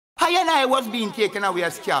and I was being taken away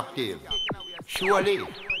as captive. Surely,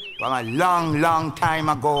 from a long, long time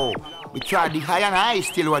ago, we tried the I and I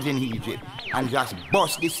still was in Egypt and just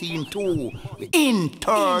bust the scene too. We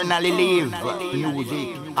internally live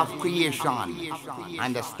music of creation.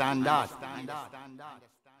 Understand that?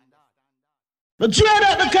 But trade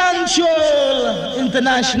up the control,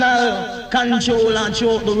 international control and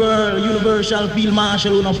throughout the world, universal field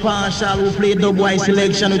marshal, who no partial, who play dubwise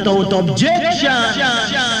selection without objection.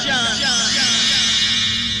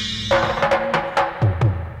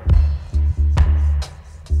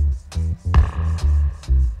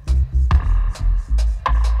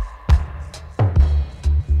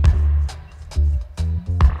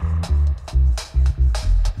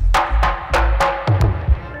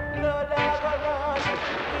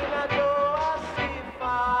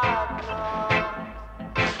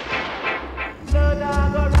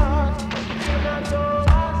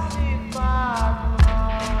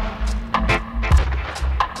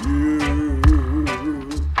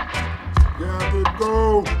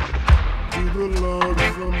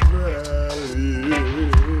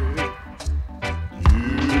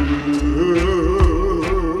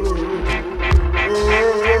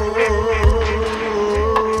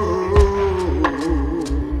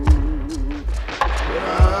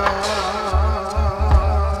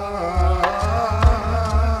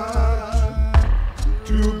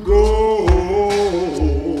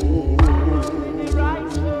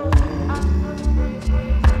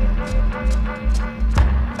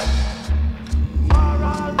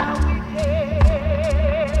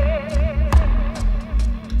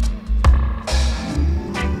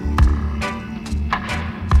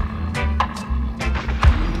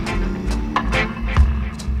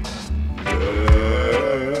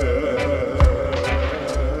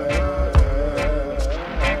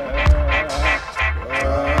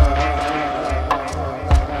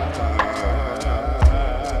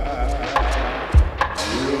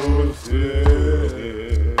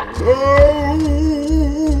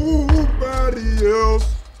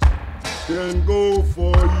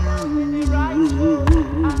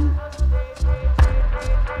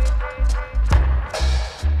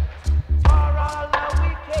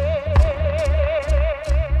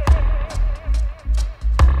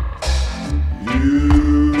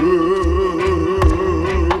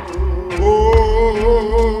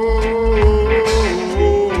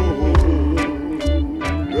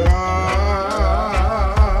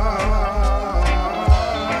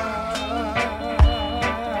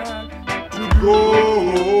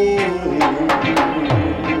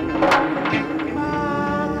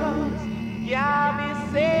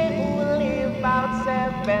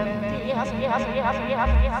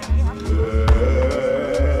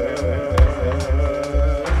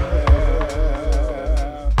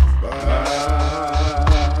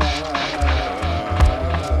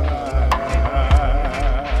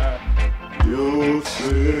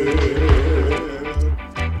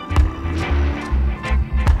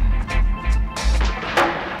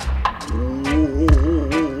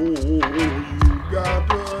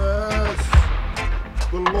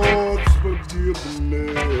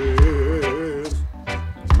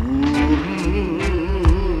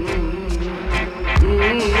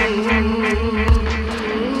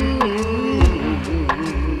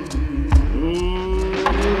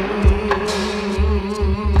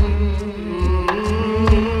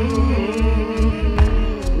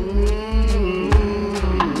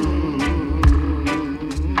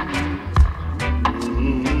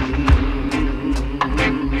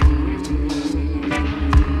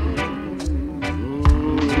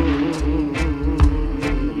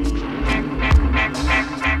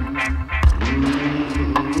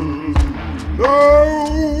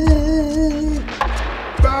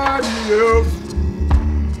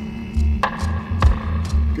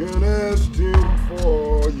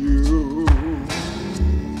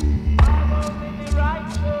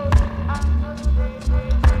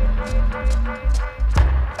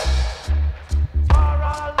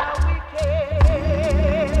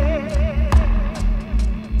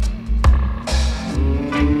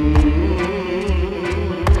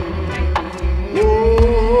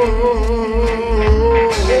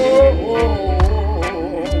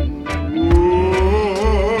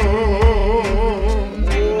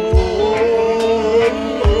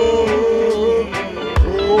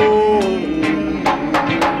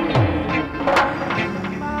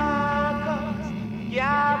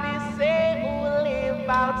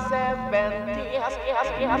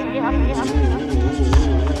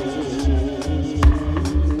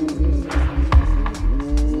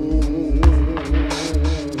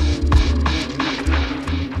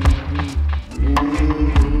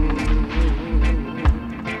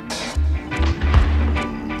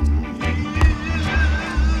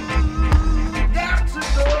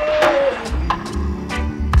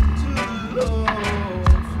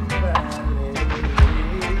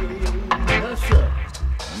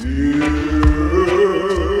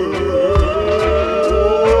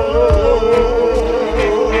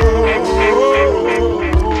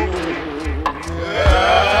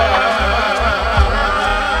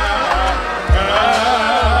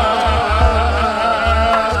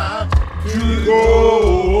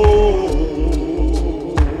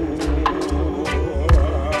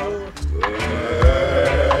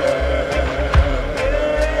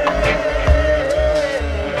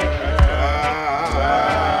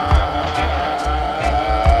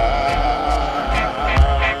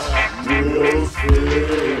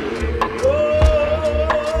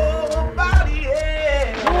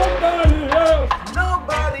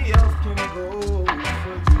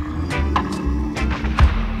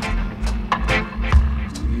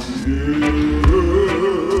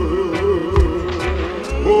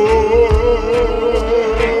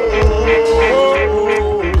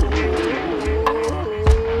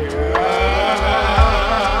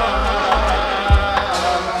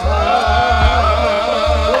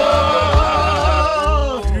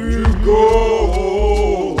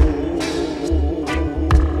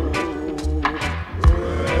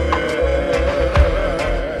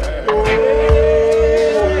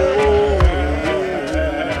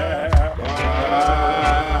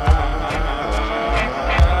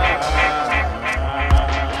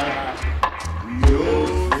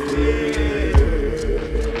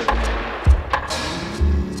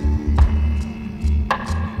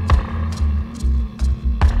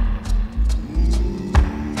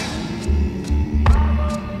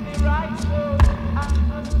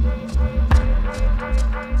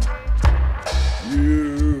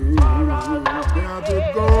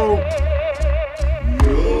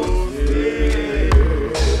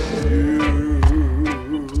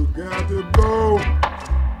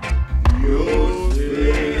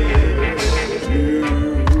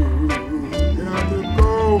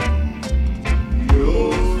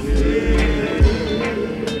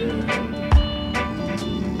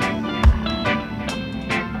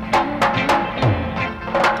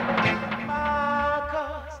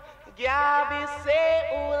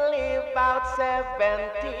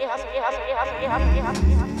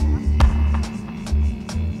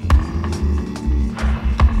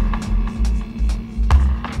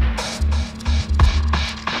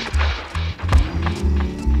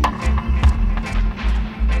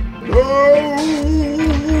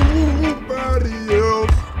 Nobody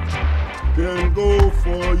else can go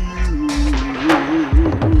for you.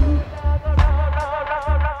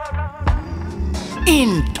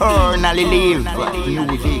 Internally live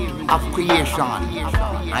music of creation.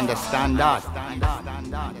 Understand that?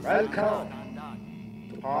 Welcome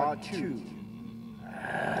to part 2.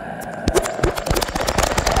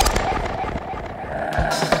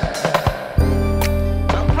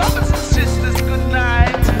 Brothers and sisters, good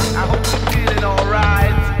night. I hope you're feeling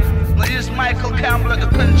alright. Now here's Michael Campbell at the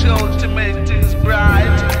controls to make things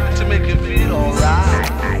bright, to make you feel alright.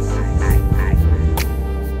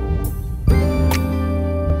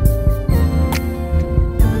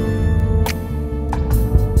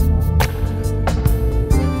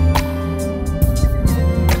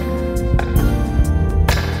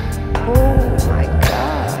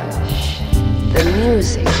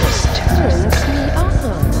 Music just turns me on.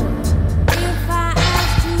 If I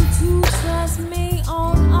asked you to trust me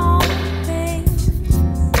on all things,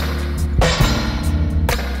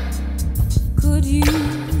 could you do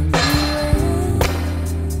it?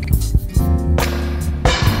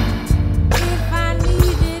 If I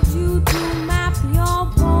needed you to map your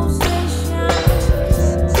positions,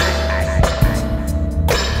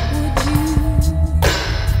 would you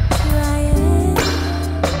try it?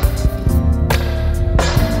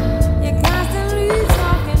 You're constantly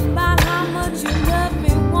talking about how much you love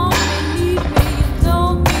me, want me, need me. You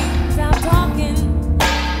told me, stop talking.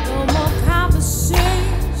 No more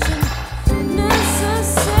conversation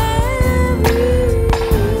necessary.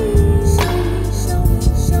 Show me, show me,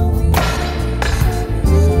 show me, show me,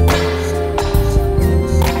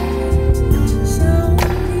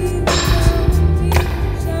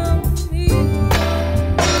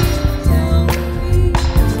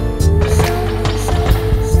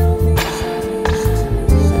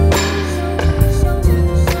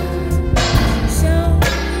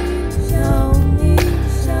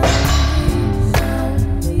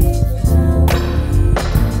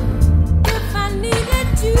 if I needed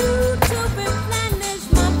you to replenish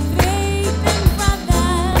my faith in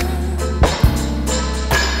brothers,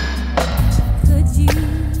 could you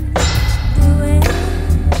do it?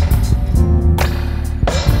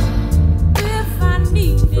 If I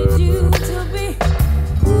needed you to be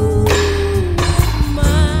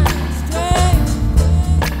my strength,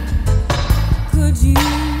 could you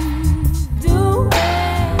do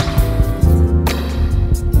it?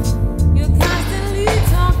 You're constantly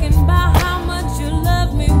talking about how much you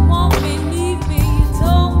love me, want me, need me. You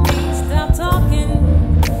told me, stop talking.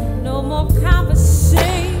 No more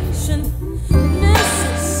conversation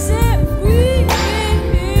necessary.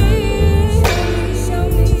 Show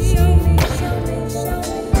me, show me, show me, show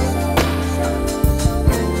me, show me,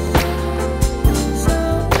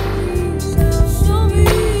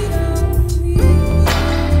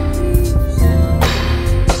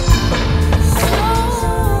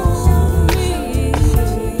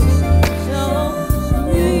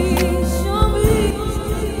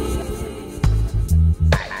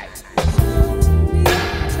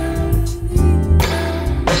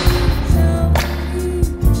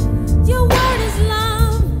 Your word is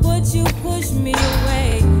love, but you push me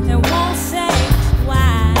away and won't say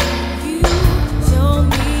why. You show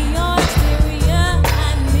me your exterior.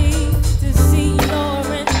 I need to see your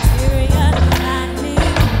interior. I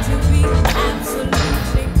need to be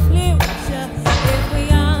absolutely clear with you. If we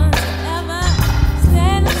aren't to ever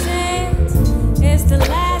stand a chance, it's the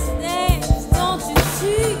last dance, don't you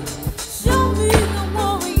see? Show me the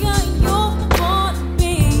warrior you're born to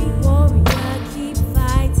be. Warrior, keep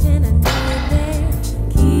fighting, I know you're there.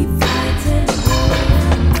 Keep fighting, boy,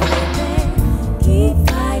 I know you're there. Keep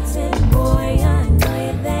fighting, boy, I know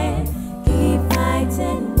you're there. Keep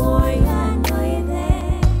fighting, boy, I know you're there.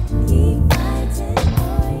 Keep fighting,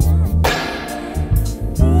 boy, I know you're there. Keep fighting,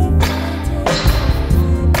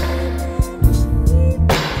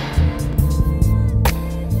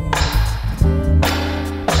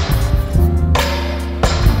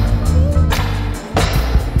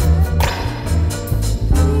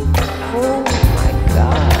 Oh my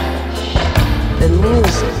gosh, the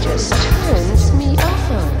music just turns me on.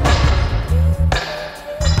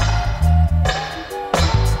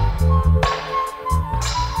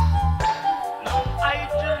 Now,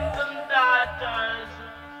 iTunes and daughters,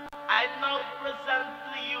 I now present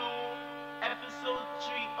to you episode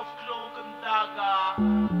 3 of Cloak and Dagger.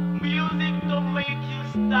 Music to make you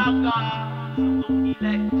stagger.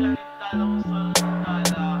 Redeemer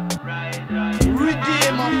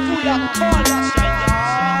full of colors,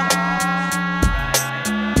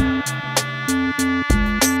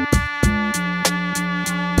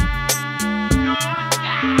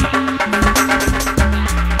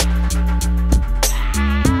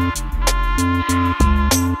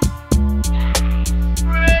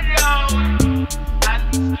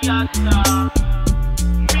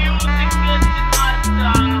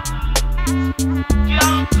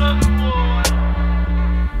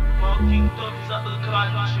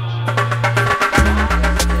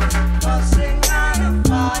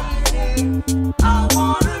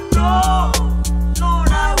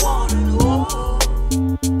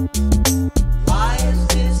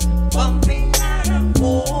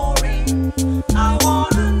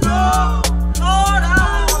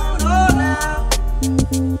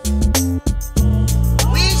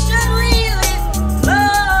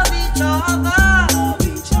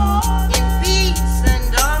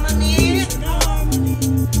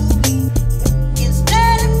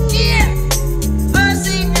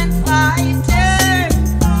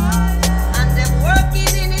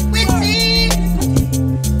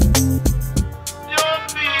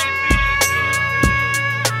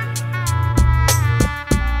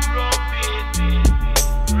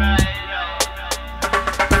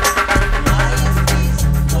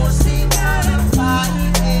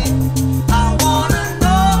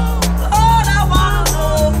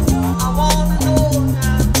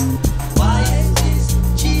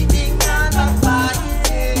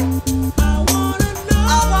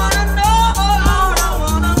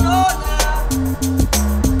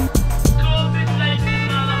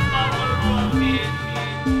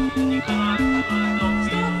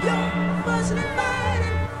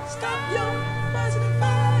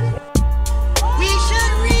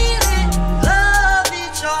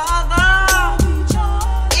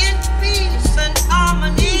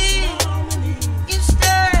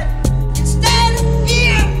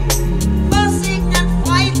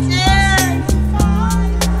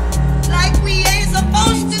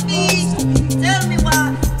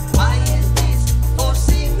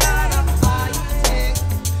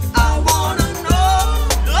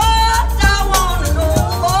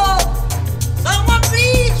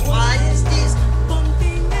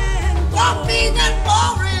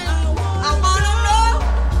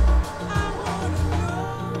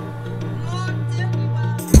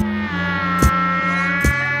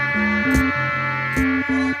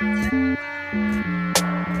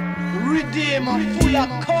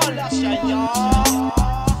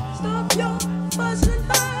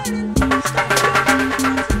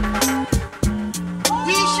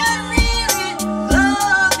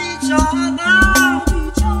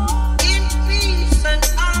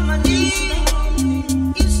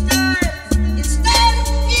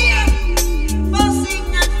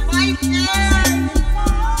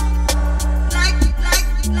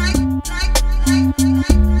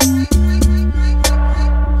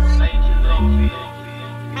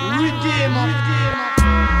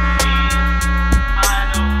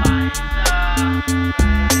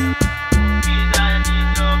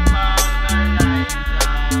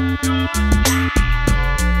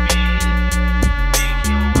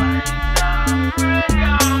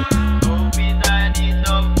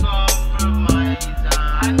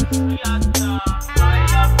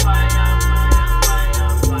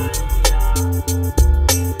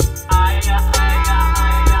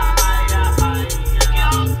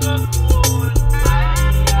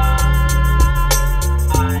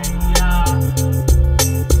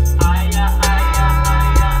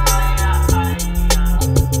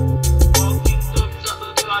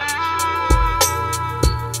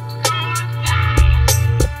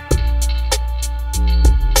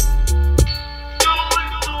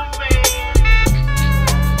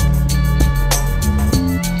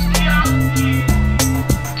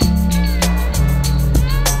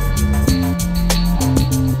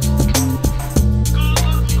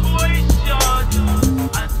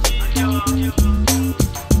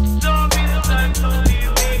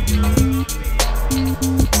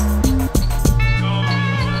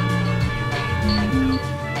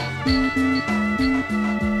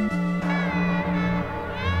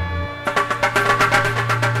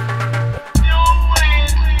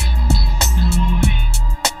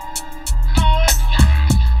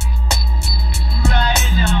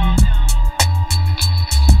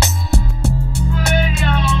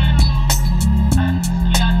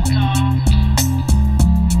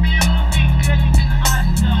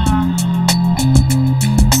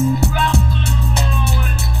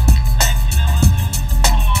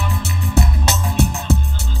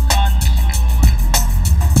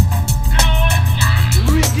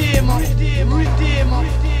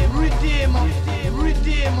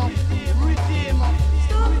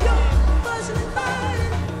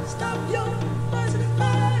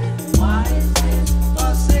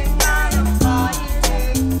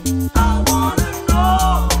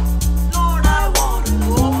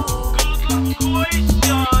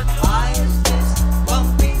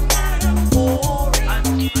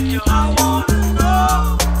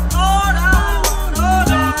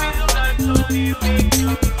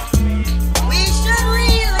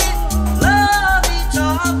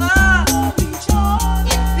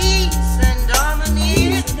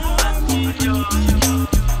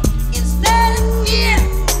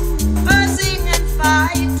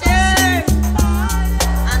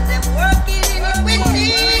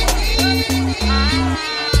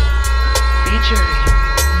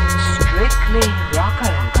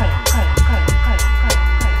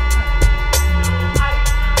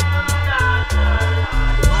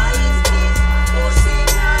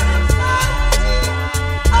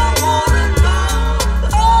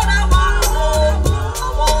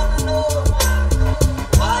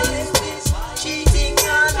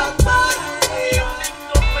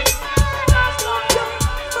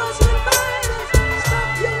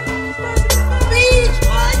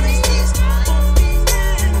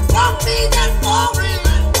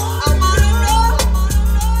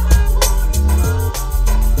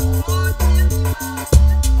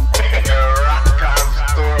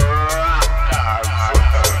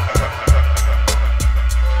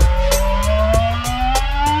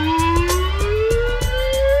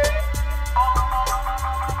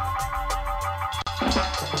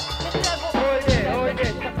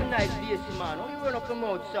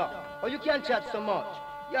 now. Or you can't chat so much.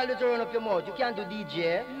 You always run up your mouth. You can't do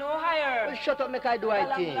DJ. No higher. Well, shut up, make I do my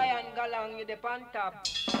thing. Galang, you dip on top.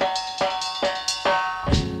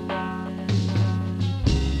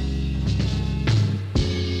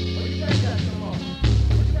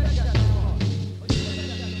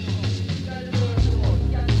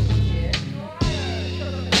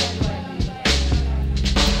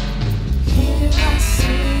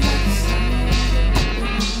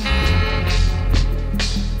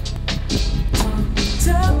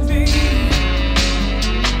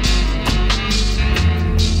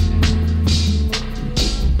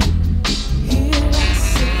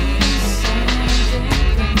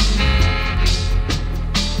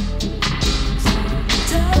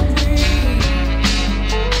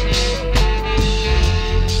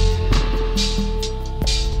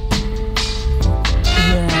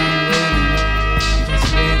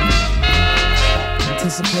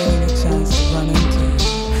 Anticipating a chance to run into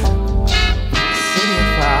sitting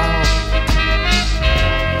for hours.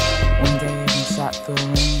 One day even sat through a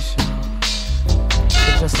rain show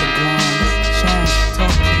for just a glance, chance to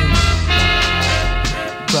talk to you.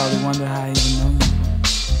 You probably wonder how I even know you,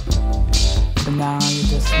 but now you're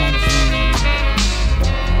just my dream.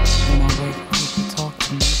 When I wake up, you can talk to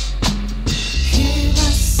me. Here I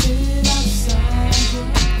sit outside your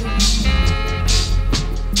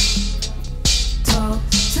door.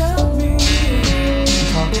 Tell me,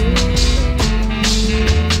 talk to me.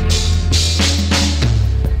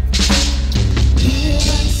 Here I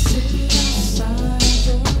sit outside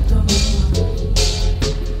your door.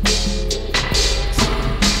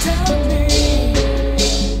 Tell me.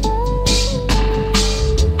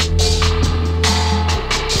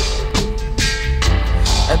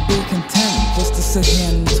 I'd be content just to sit here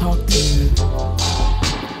and talk to you.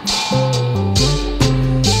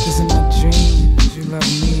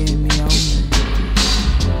 Love me and me only.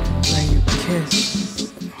 When you kiss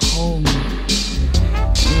and hold me.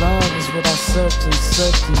 Love is what I search and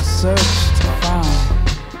search and search to find.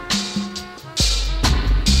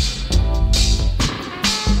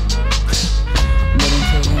 But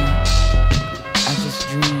until then, I just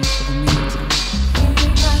dream for the meantime.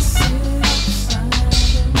 Here I sit outside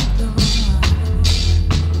the door.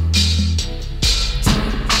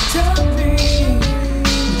 Tell me,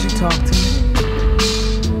 would you talk to me?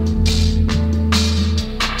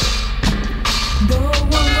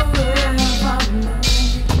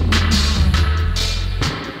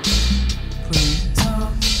 Please.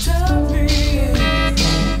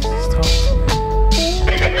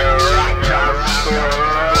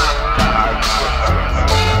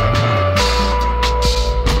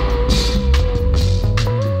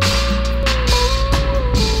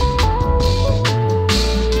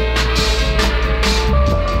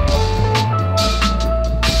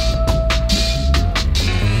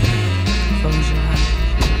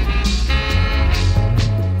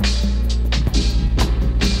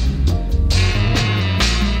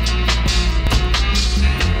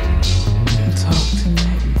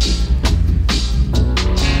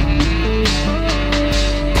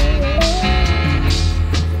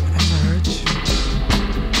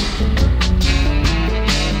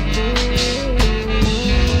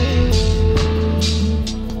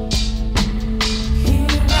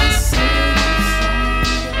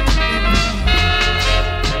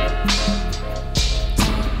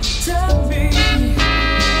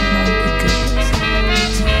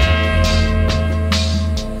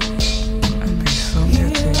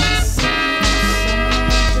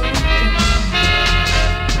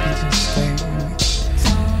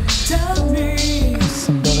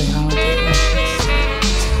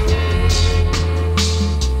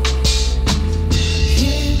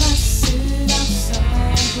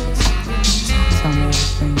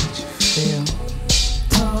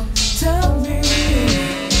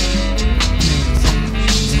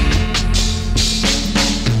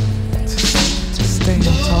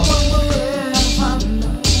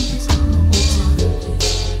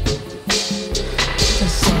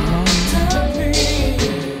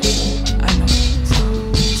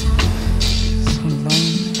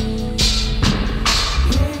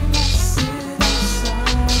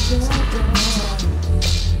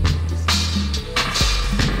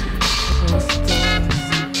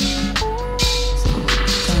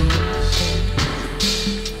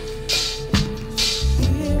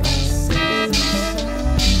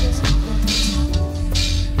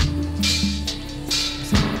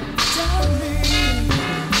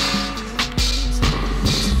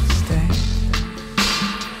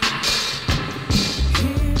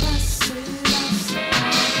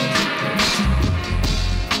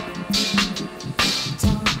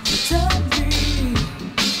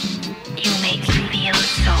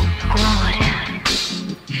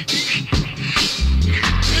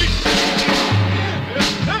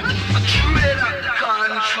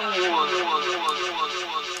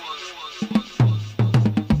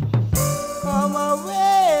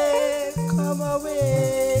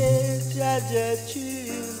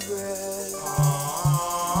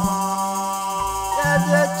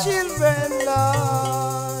 the children,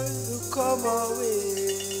 Lord, to come away.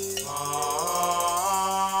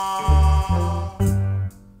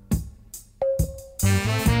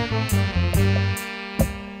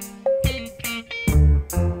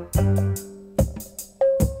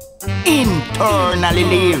 Internally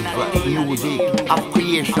live music of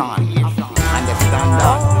creation. Understand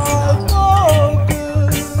that? No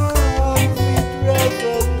good comes with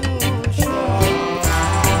revolution.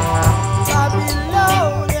 Babylonian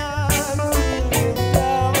feeling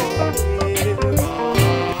down here.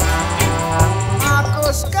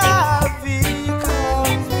 Marcus Garvey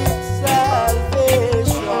comes with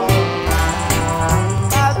salvation.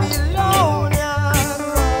 Babylonian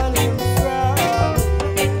running from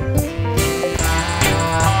here.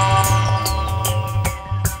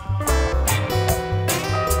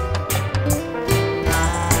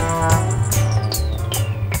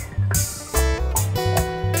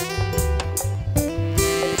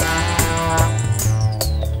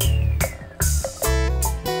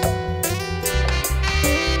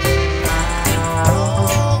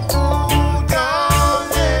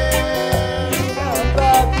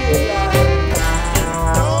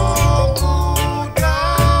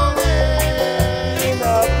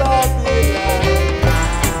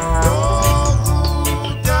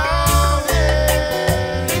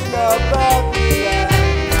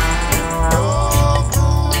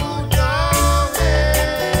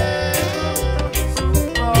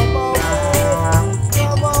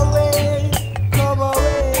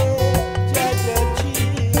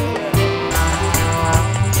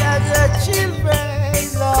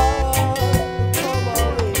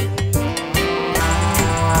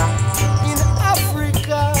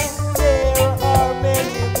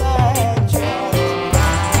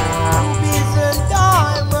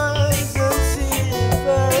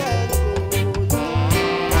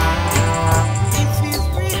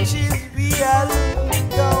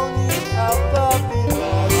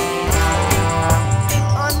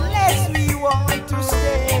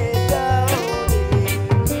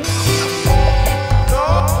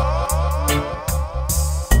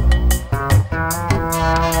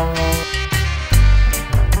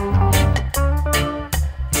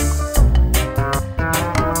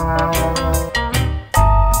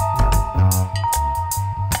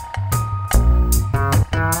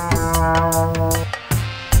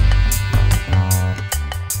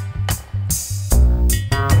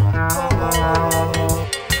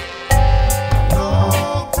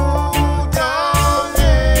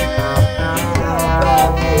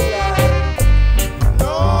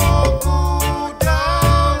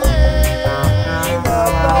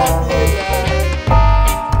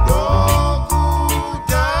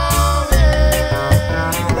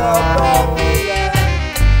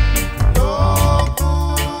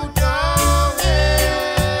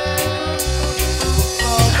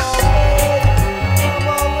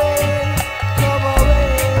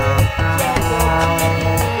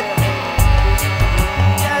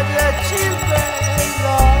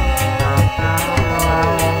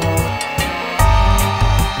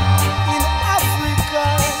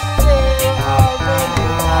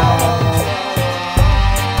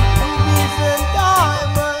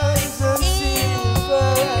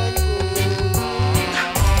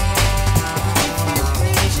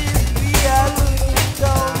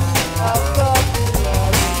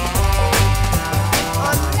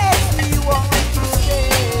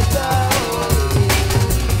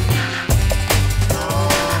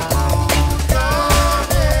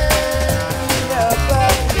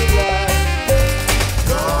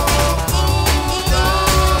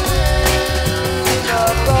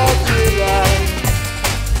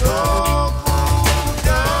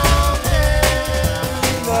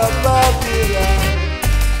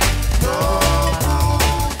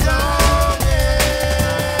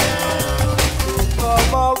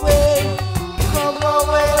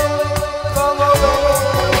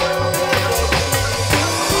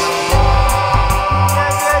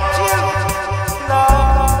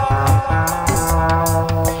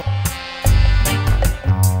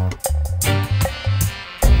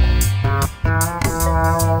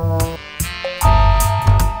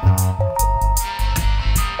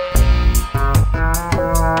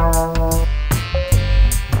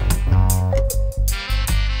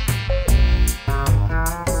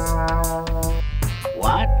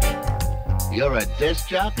 You're a disc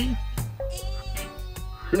jockey?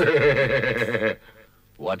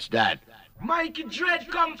 What's that? Mikey Dread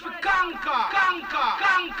come for conquer, conquer,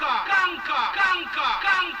 conquer, conquer, conquer,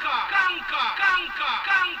 conquer, conquer, conquer,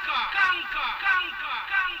 conquer, conquer,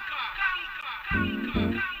 conquer, conquer,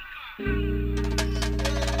 conquer.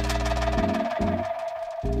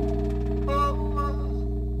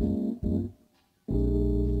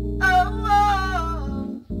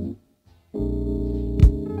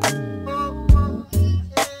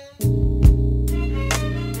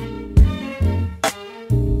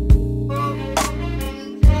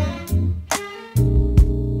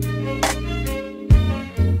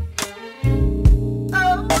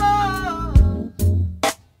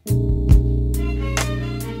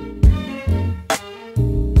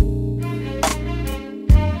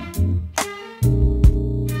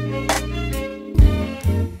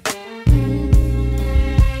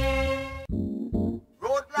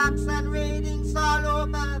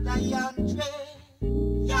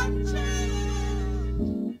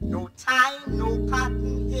 tie no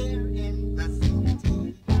cotton here in the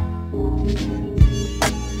city.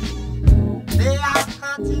 They are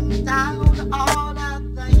cutting down all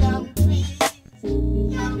of the young trees,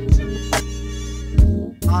 young trees.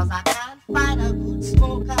 'Cause I can't find a good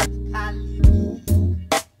smoke of Cali weed.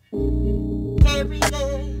 Every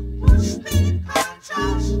day, push me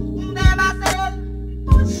conscious, never say,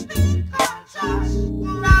 push me conscious,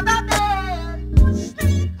 rather than push me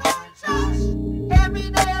conscious. Every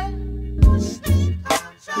day, push me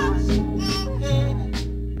conscious.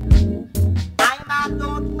 I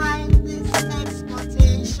don't mind this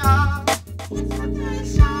exploitation,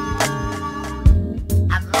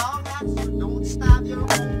 as long as you don't starve your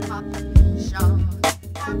own population.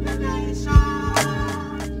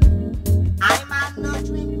 I might not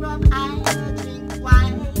drink rum, I not drink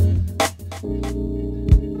wine.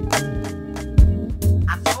 I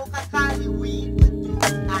smoke a Cali weed to do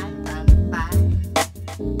I'm fine.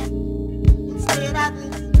 Instead of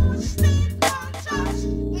this, push me conscious,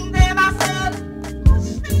 they myself, push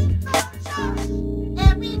me conscious.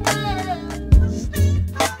 Every day, push me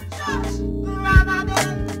conscious, rather than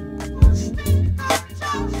push me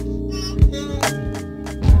conscious.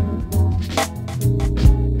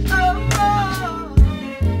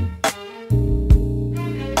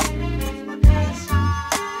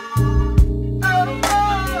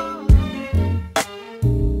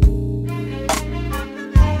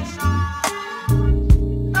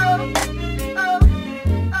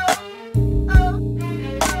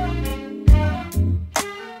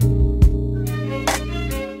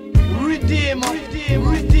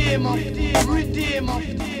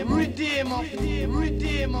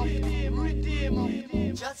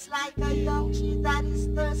 Just like a young tree that is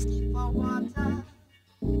thirsty for water,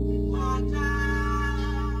 water.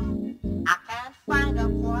 I can't find a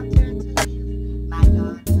water to give my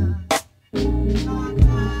daughter,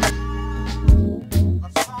 daughter. A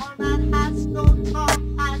soul that has no talk,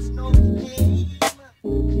 has no name.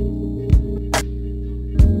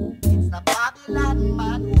 It's the Babylon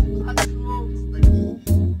man who controls the game.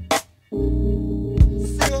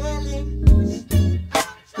 Sailing, push me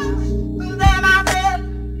conscious, then I said,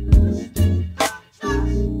 push me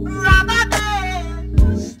conscious, rather than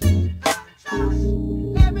push me conscious.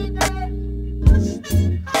 Every day, push me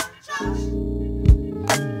conscious,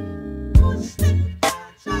 push me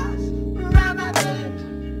conscious, rather than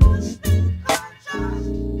push me conscious.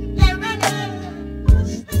 Every day,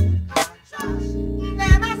 push me conscious,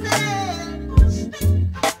 never say push me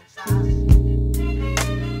conscious.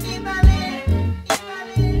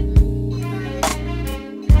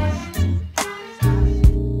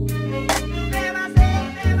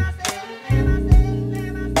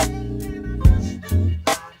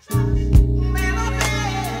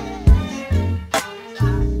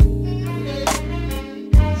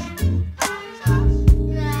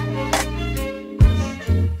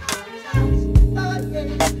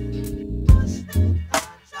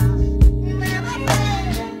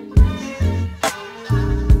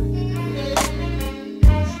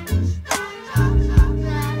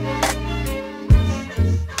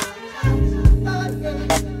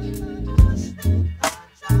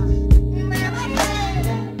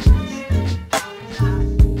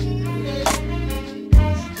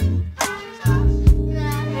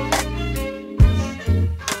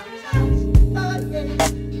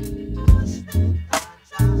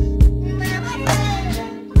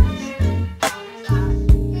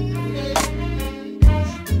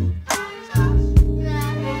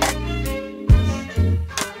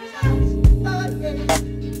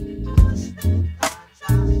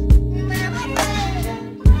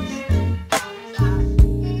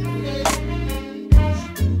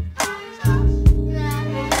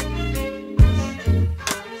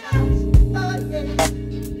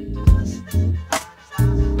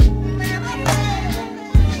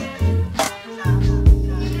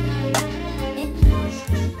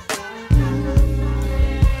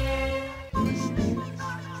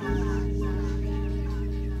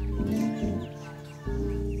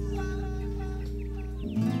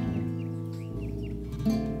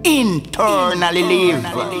 Internally live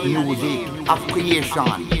music of creation.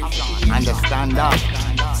 Understand that?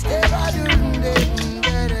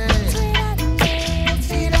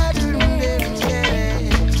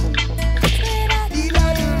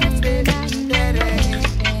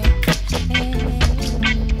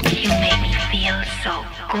 You make me feel so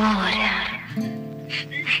good.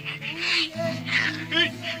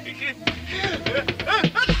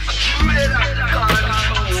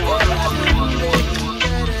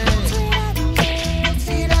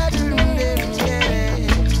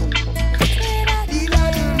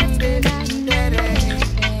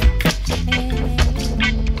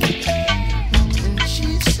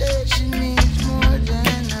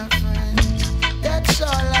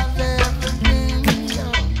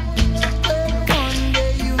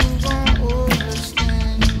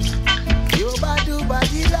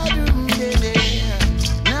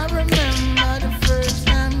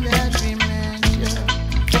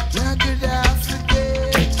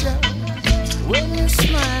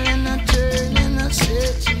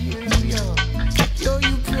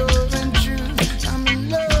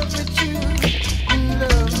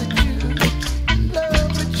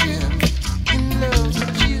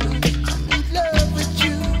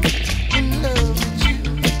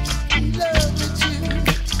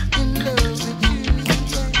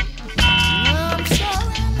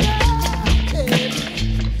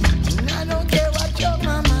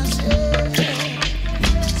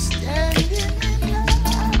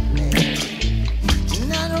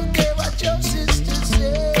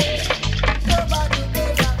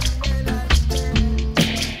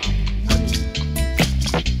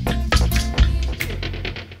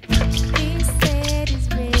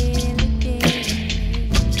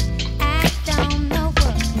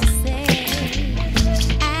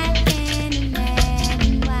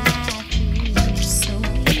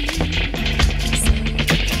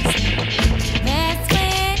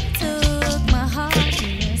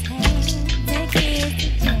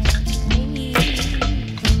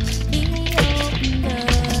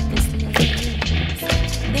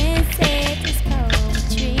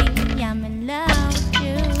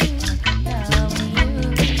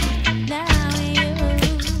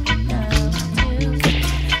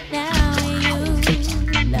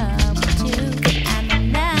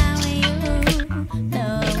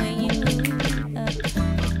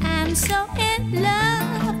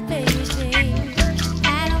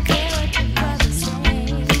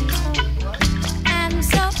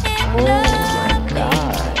 my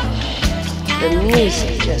gosh, the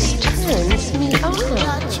music just turns me on.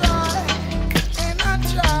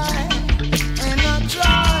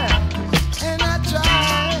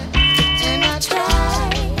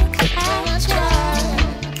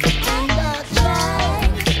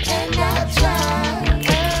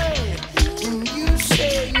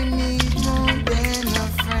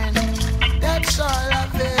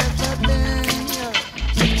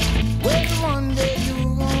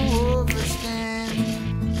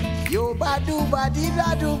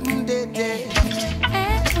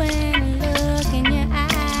 And when I look in your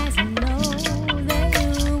eyes, I know that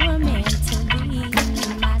you were meant to be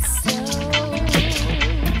my soldier.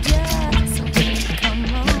 So come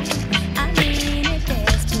on, I mean it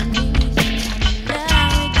destiny.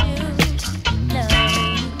 I'm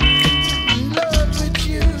in love with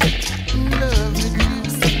you, in love with you.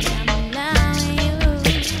 I'm in love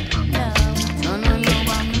with you, no, I'm in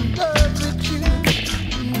love with you,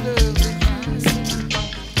 in love with you.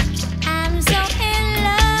 I'm so in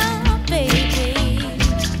love, baby.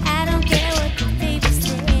 I don't care what the people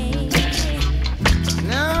say.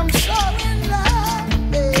 Now I'm so in love,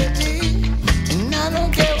 baby, and I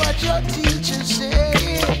don't care what your teacher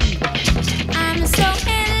say. I'm so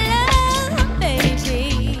in love, baby.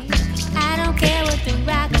 I don't care what the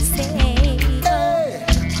rockers say. Hey,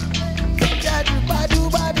 da-do, ba-do,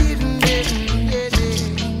 ba-dee-dum-dee-dum-dee-dee.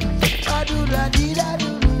 Ba-do,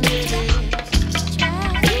 la-dee-da-doo-dum-dee-dee.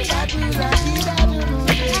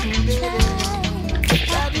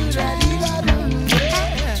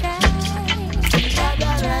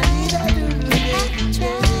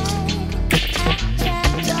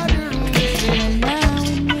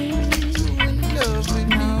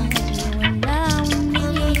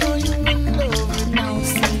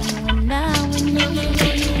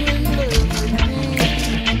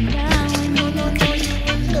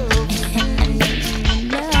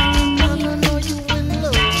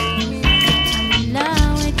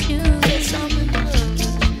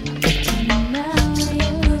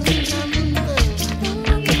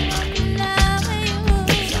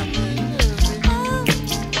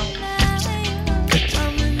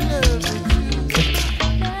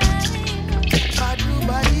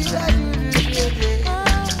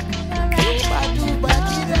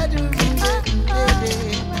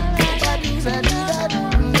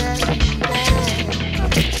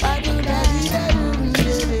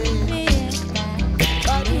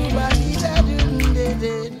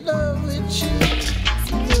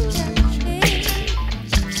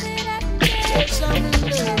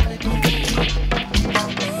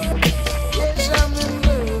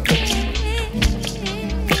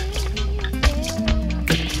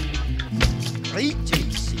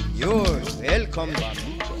 Welcome back.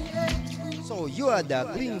 So you are the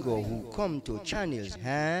gringo who come to channels,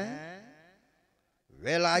 huh?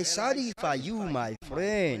 Well, I sorry for you, my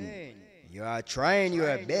friend. You are trying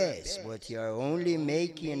your best, but you're only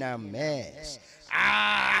making a mess.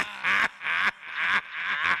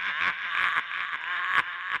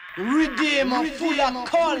 Redeemer full of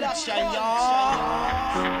culture,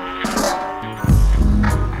 y'all.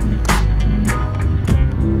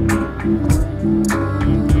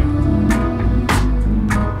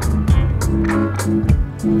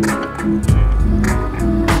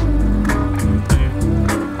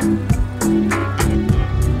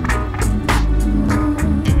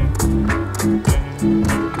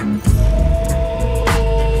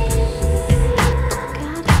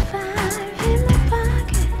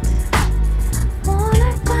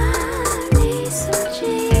 Wanna buy me some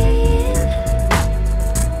jeans.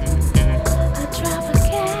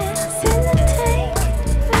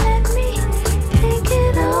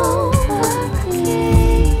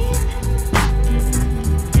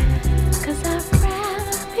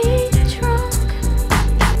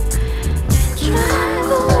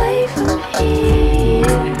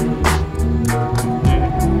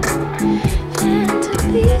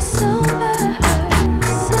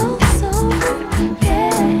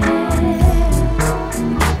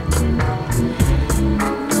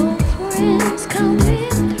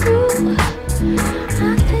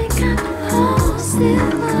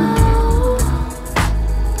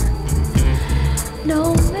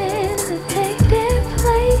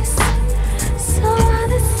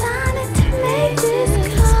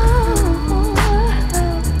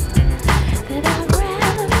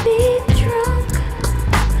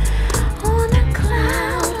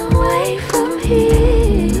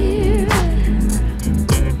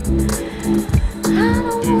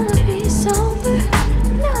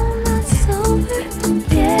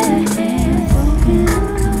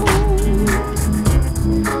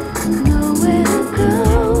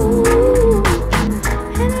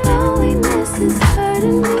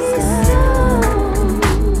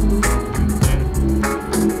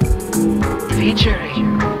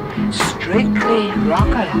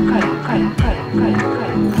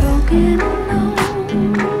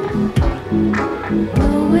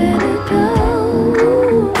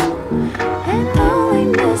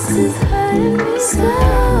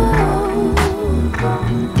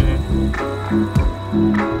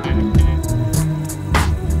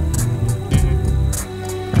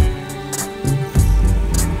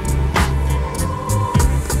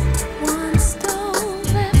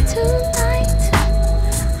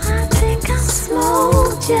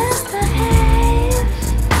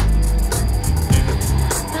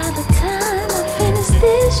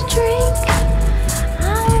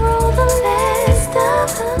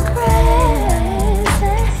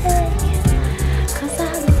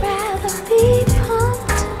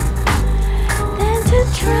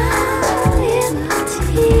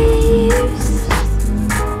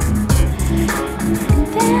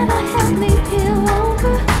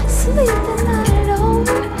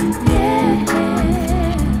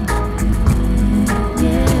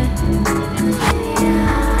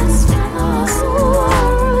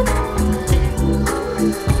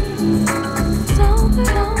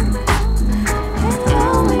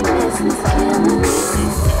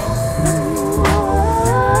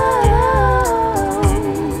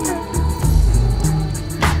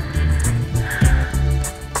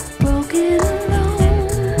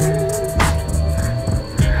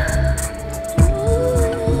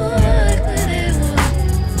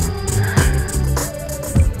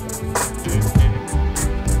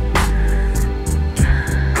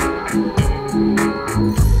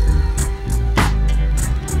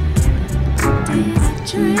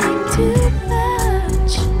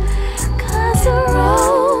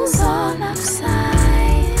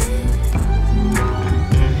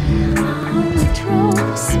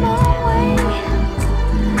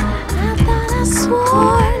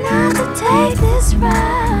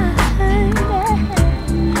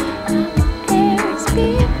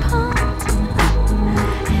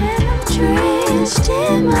 quenched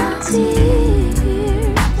in my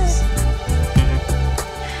tears.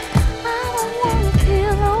 I don't wanna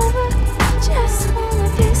feel over, just wanna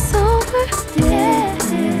be sober, yeah.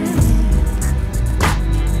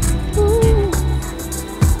 Ooh.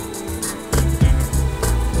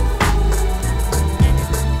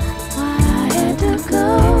 Why I had to go,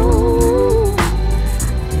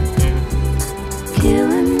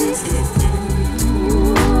 killing me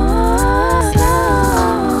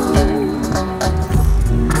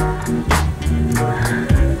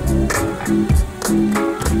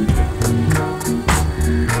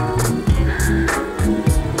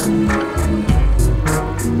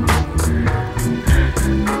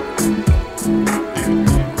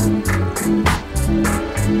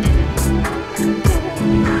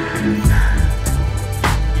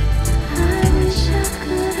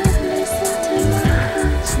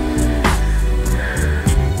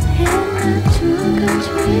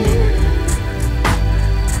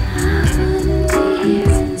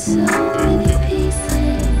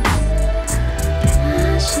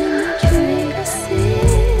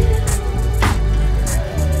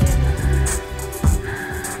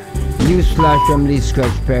Newsflash from Lee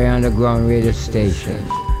Scratch Perry Underground Radio Station.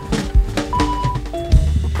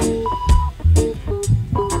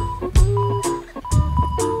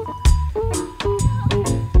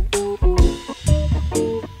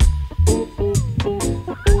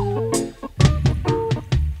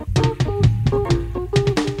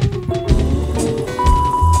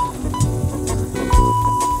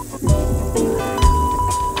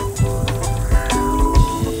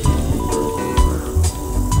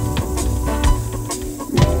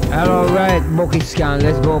 Bucky scan,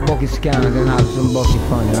 let's go Bucky scan and have some Bucky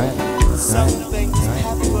fun, right? Something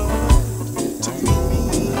happened to me.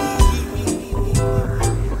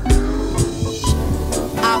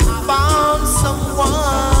 I found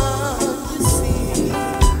someone, you see.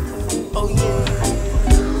 Oh yeah.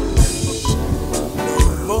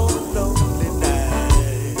 No more lonely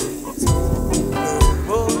nights. No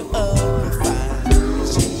more ugly fights.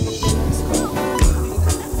 She makes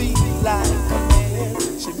me feel like a man.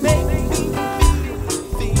 She makes me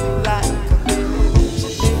feel like a man. She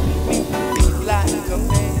makes me feel like a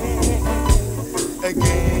man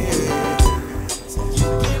again. So you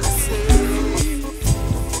can say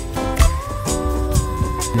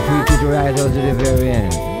Freak it right out to the very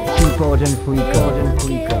end. Keep out and freak out and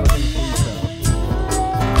freak out.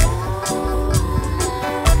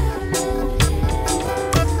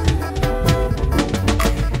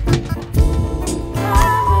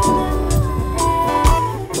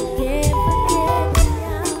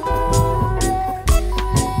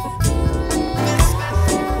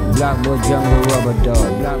 Blackboard jungle rubber dog.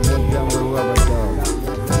 Blackboard jungle rubber dog.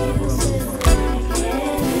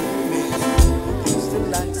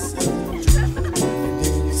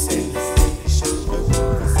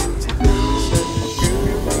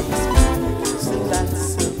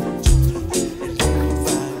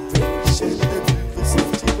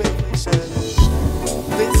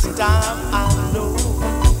 this time I know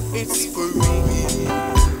it's for real.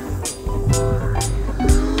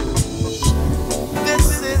 This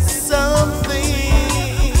is something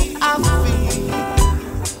I feel.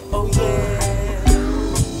 Oh yeah.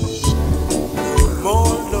 No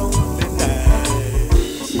more lonely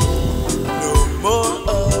nights. No more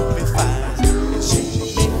ugly fights. And she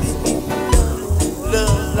makes me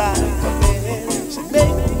love like a man. She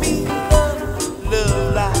makes me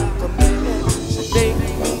love like a man. She makes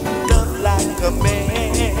me love like a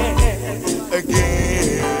man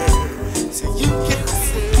again. So you can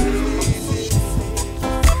say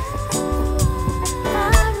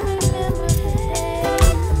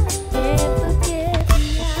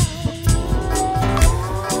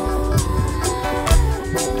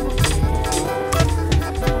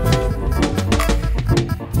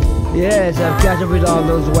yes, I've catch up with all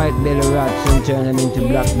those white belly rats and turn them into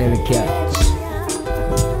black belly cats.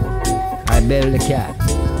 I belly the cat.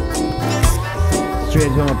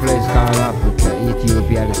 Straight from a place called Africa,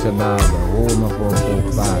 Ethiopia, Addis Ababa, home of our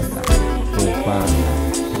forefather.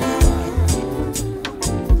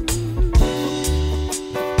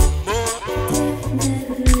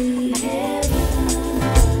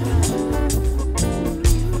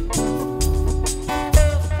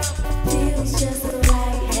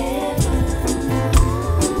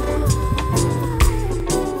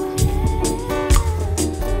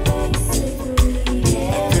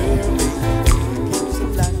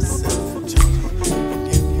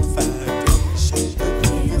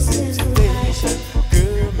 girl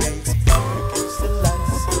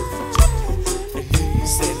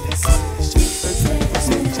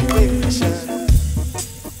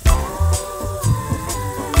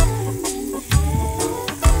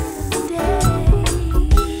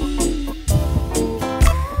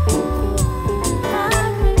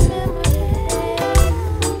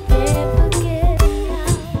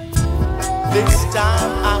This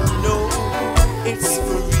time I know it's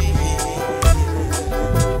for real.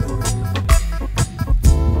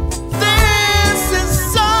 This is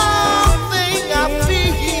something I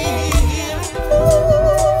feel.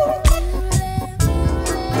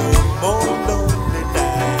 No more lonely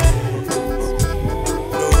nights,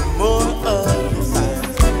 no more ugly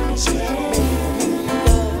fights. She makes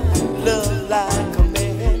me love like a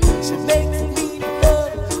man. She makes me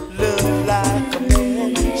love like a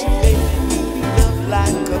man. She makes me love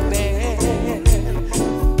like a man.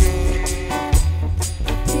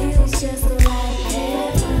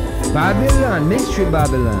 Babylon, Mystery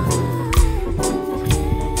Babylon.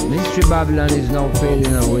 Mystery Babylon is now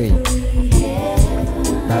fading away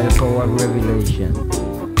by the power of revelation.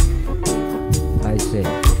 I say.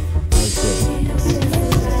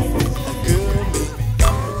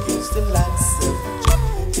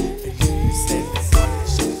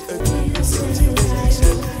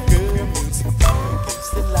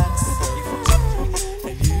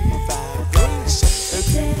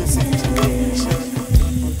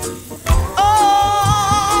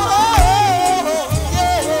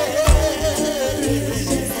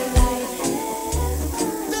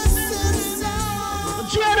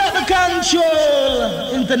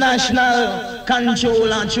 International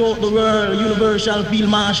control and throughout the world. Universal field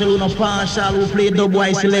marshal who no partial, who play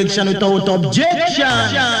dub-wise selection without objection.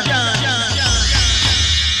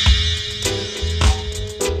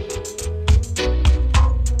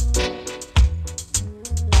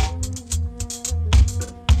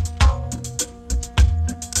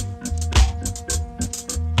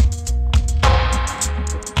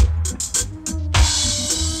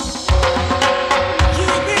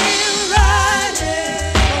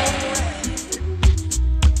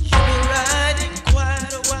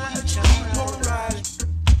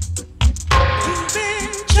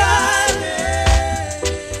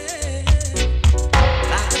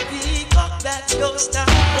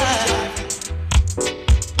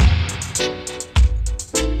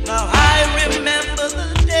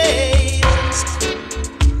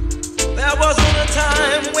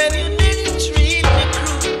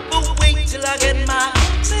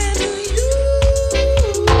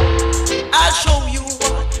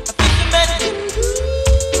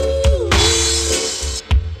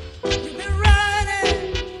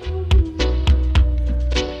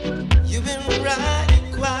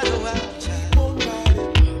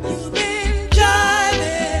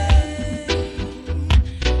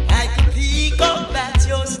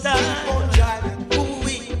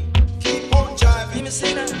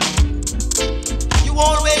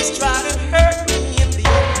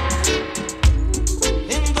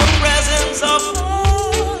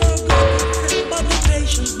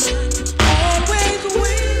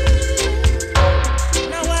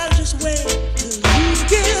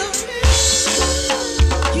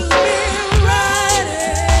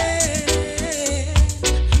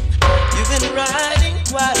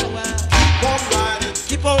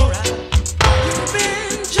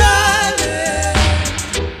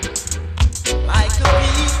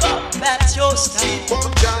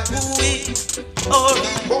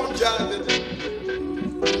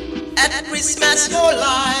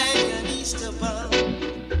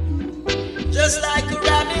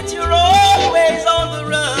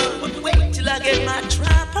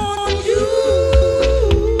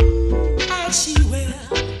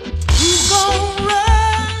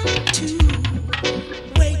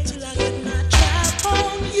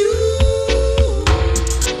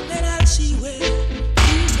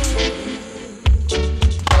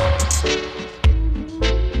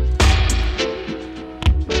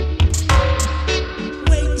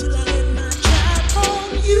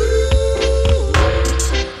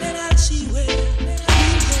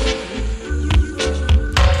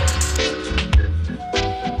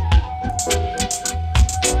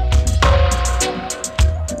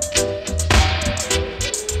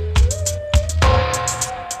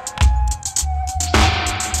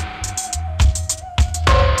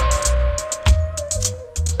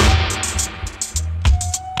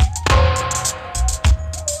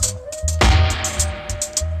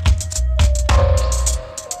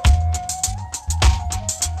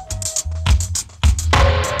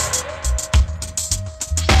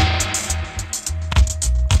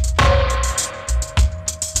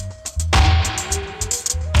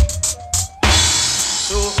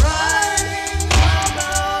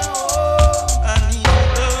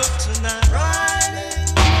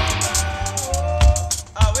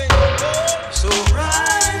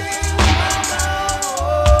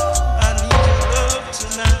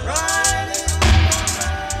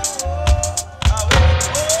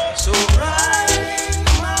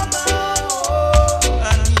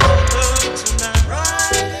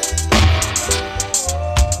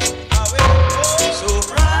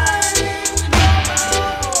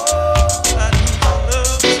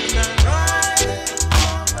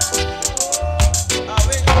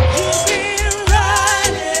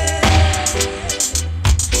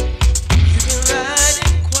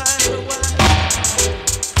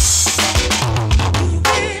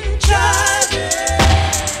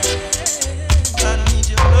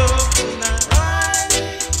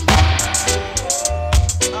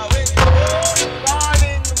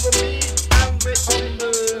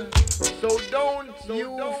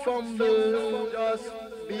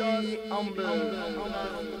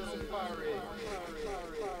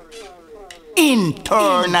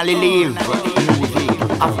 Internally live music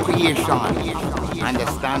of creation.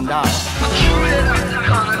 Understand that?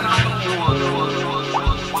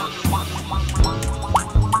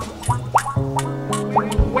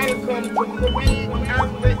 Welcome to the week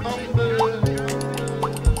and the humble.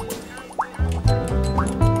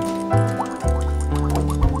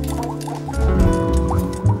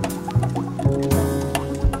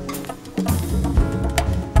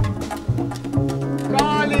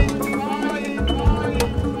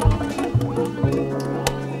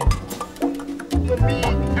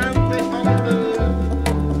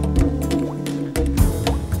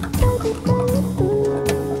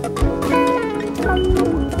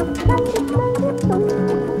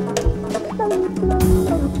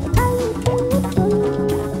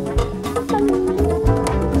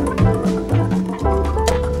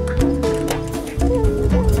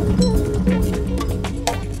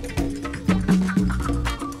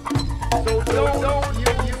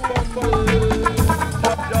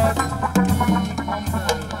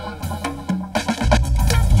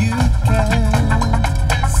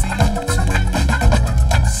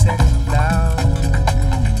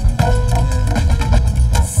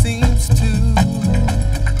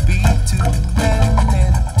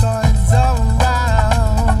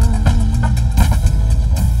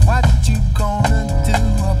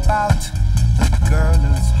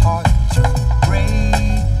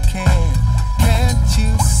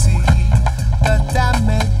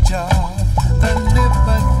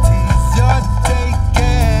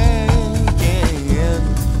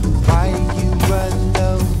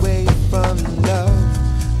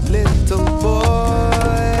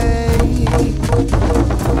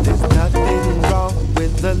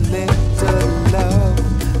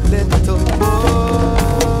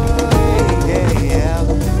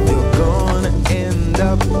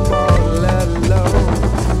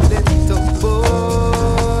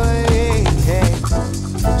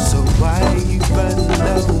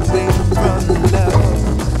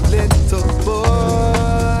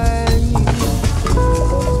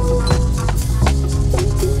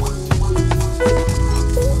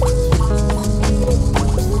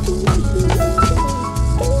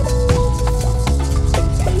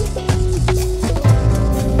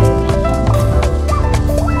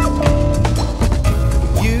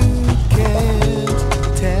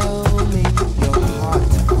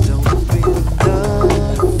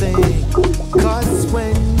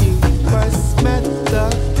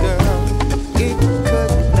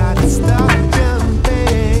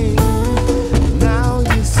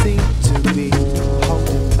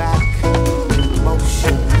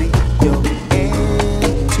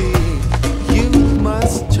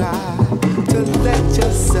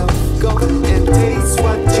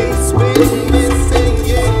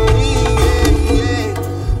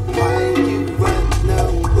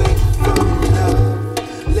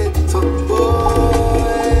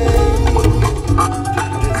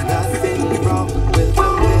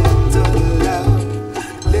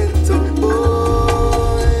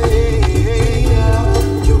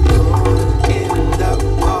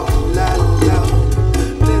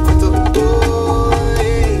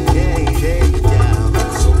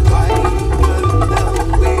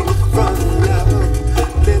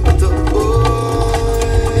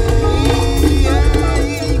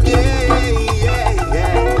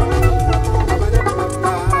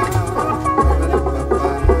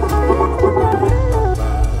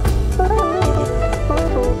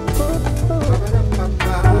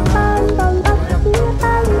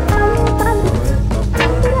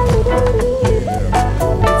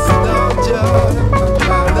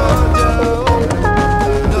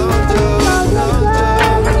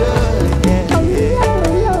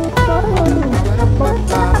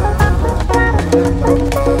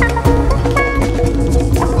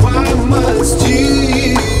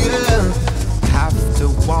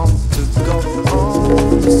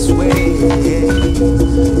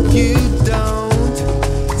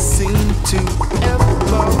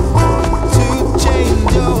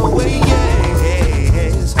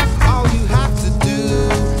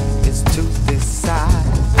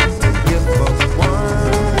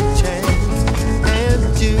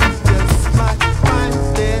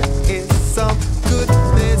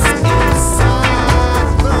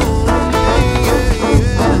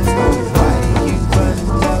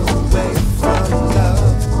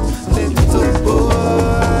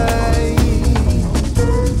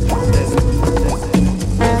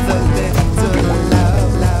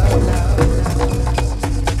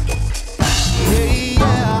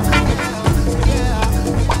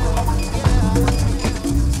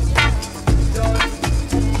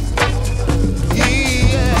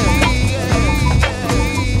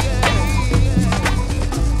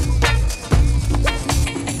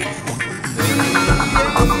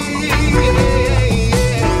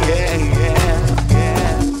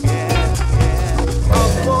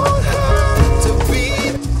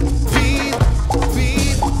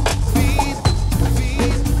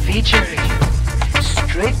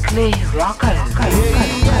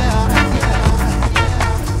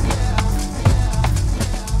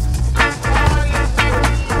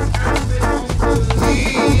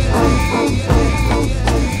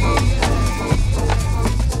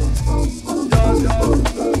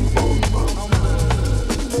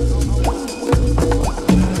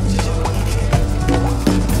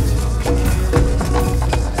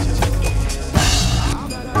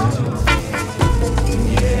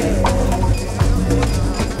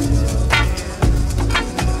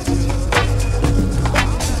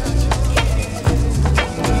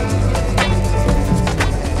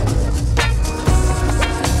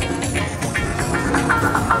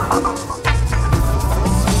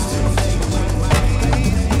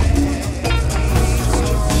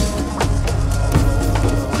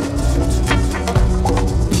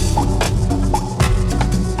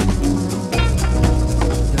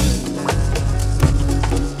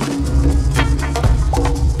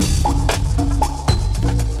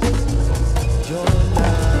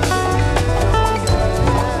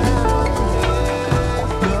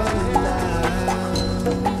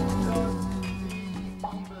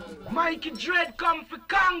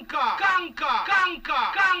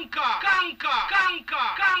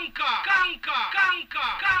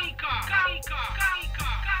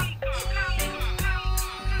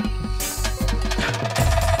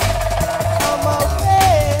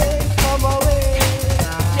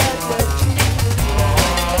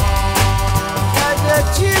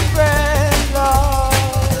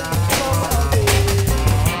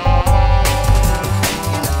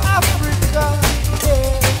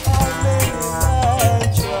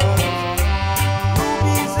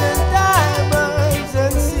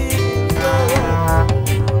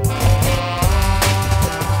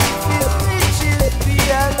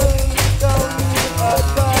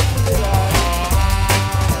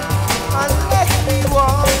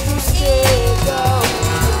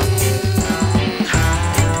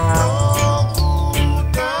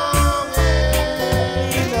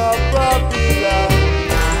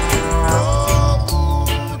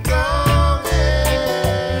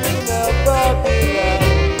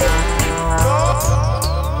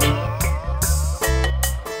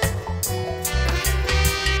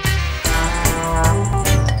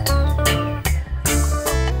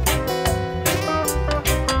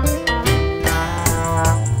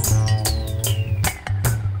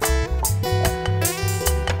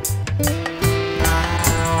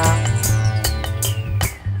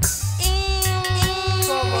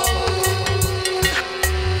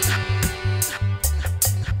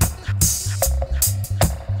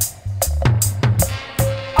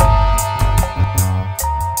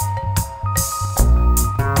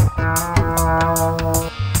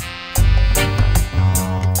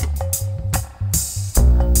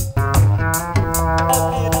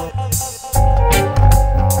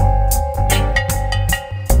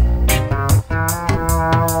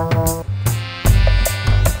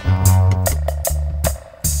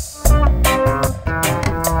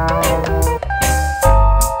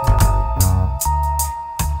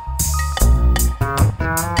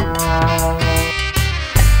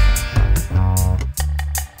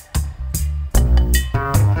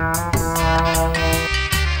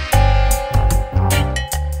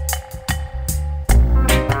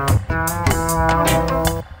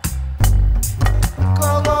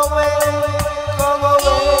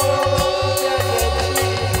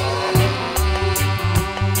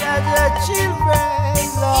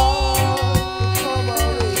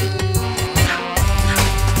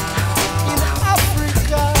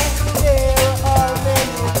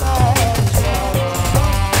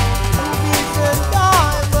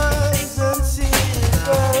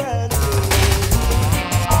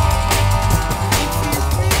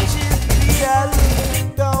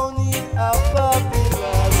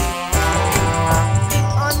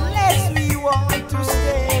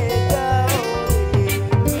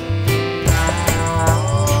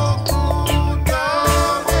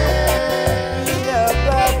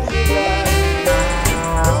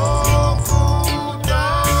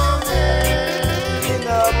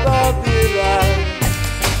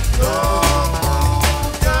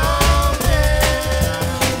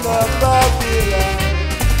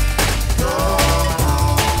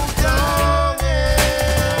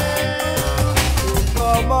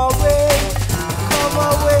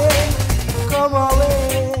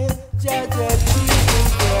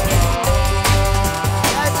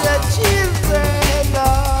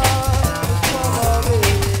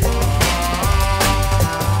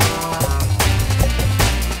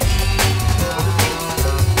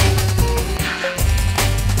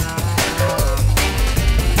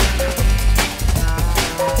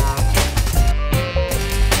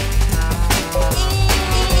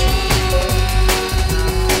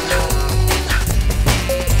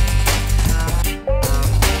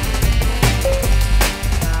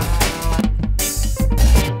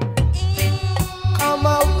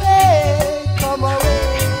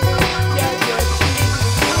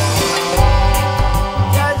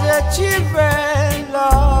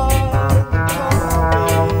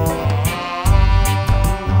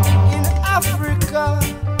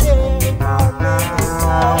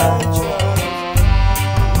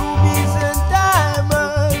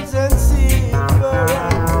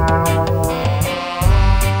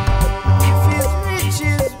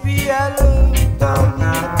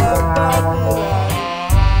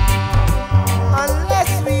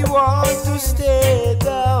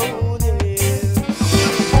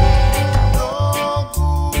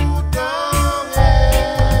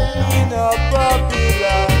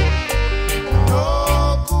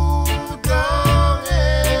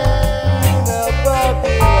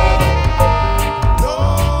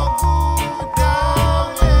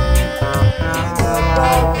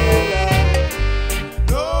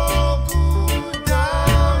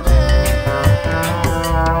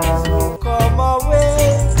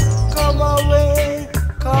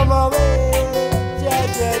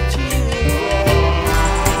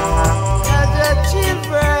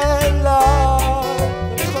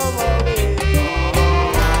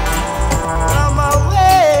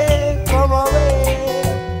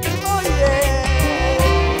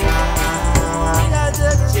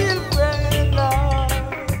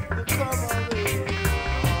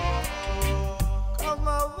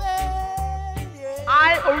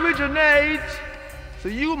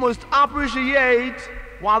 must appreciate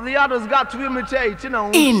while the others got to imitate, you know.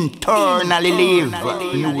 Internally live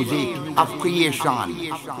music of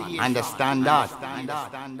creation. Understand that?